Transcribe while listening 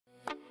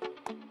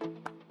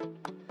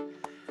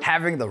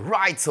having the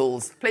right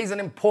tools plays an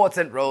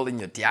important role in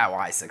your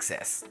DIY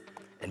success.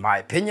 In my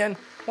opinion,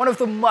 one of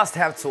the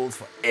must-have tools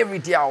for every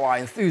DIY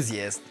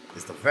enthusiast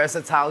is the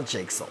versatile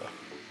jigsaw.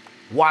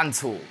 One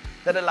tool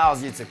that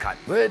allows you to cut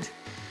wood,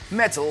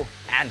 metal,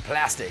 and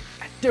plastic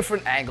at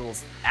different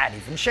angles and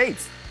even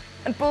shapes.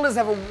 And builders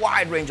have a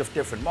wide range of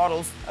different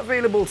models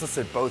available to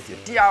suit both your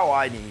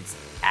DIY needs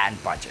and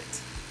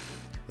budget.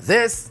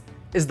 This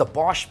is the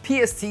Bosch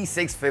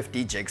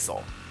PST650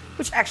 jigsaw,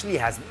 which actually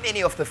has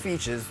many of the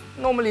features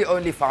normally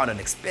only found on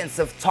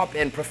expensive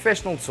top-end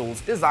professional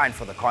tools designed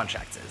for the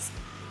contractors.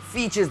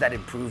 Features that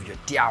improve your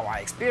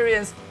DIY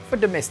experience for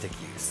domestic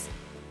use.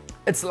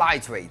 It's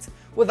lightweight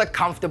with a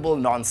comfortable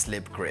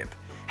non-slip grip,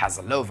 has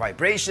a low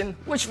vibration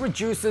which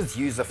reduces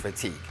user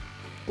fatigue,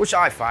 which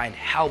I find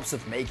helps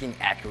with making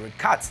accurate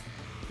cuts.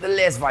 The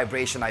less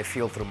vibration I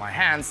feel through my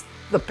hands,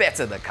 the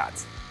better the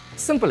cut.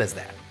 Simple as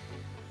that.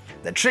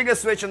 The trigger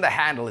switch on the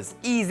handle is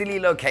easily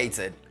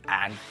located,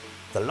 and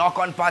the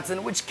lock-on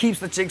button, which keeps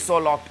the jigsaw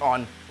locked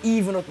on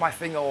even with my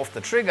finger off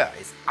the trigger,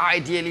 is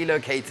ideally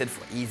located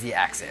for easy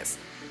access.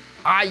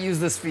 I use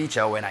this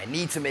feature when I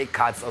need to make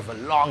cuts over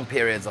long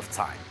periods of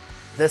time.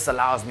 This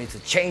allows me to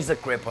change the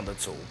grip on the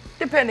tool,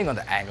 depending on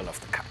the angle of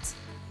the cut.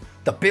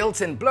 The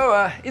built-in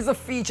blower is a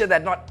feature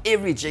that not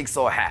every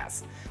jigsaw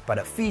has, but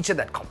a feature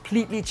that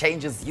completely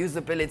changes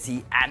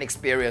usability and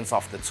experience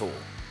of the tool.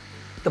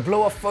 The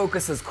blower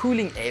focuses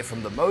cooling air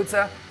from the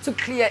motor to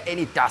clear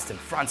any dust in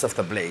front of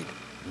the blade,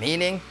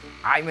 meaning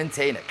I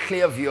maintain a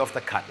clear view of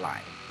the cut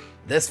line.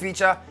 This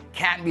feature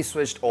can be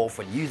switched off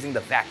when using the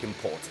vacuum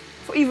port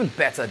for even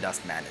better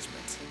dust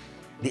management.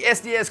 The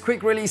SDS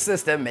quick release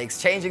system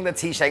makes changing the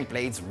T-shank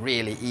blades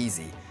really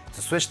easy.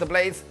 To switch the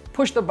blades,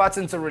 push the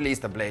button to release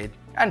the blade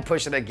and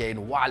push it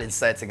again while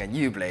inserting a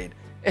new blade.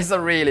 It's a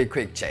really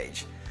quick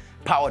change.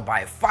 Powered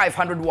by a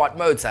 500-watt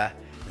motor,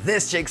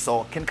 this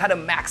jigsaw can cut a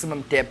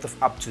maximum depth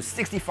of up to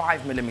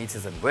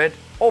 65mm in wood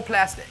or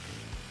plastic,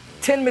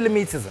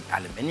 10mm in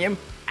aluminium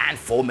and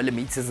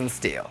 4mm in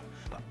steel.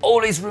 But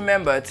always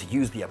remember to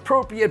use the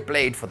appropriate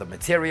blade for the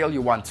material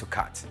you want to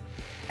cut.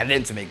 And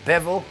then to make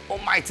bevel or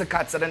miter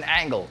cuts at an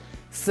angle,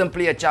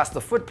 simply adjust the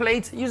foot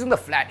plate using the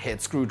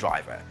flathead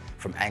screwdriver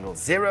from angle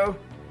 0,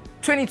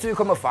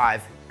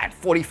 22.5 and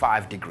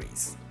 45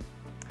 degrees.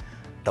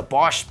 The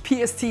Bosch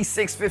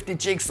PST650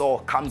 jigsaw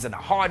comes in a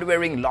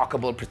hard-wearing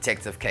lockable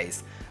protective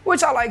case,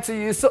 which I like to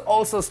use to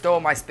also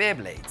store my spare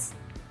blades.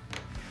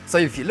 So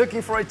if you're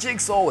looking for a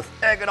jigsaw with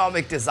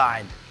ergonomic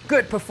design,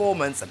 good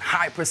performance and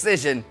high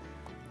precision,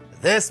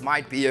 this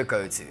might be your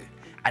go-to.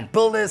 And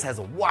Builders has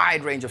a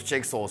wide range of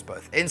jigsaws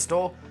both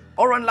in-store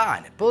or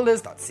online at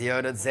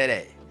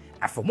builders.co.za.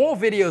 And for more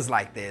videos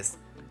like this,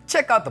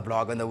 check out the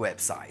blog on the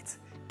website.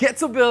 Get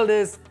to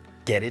Builders,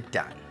 get it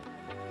done.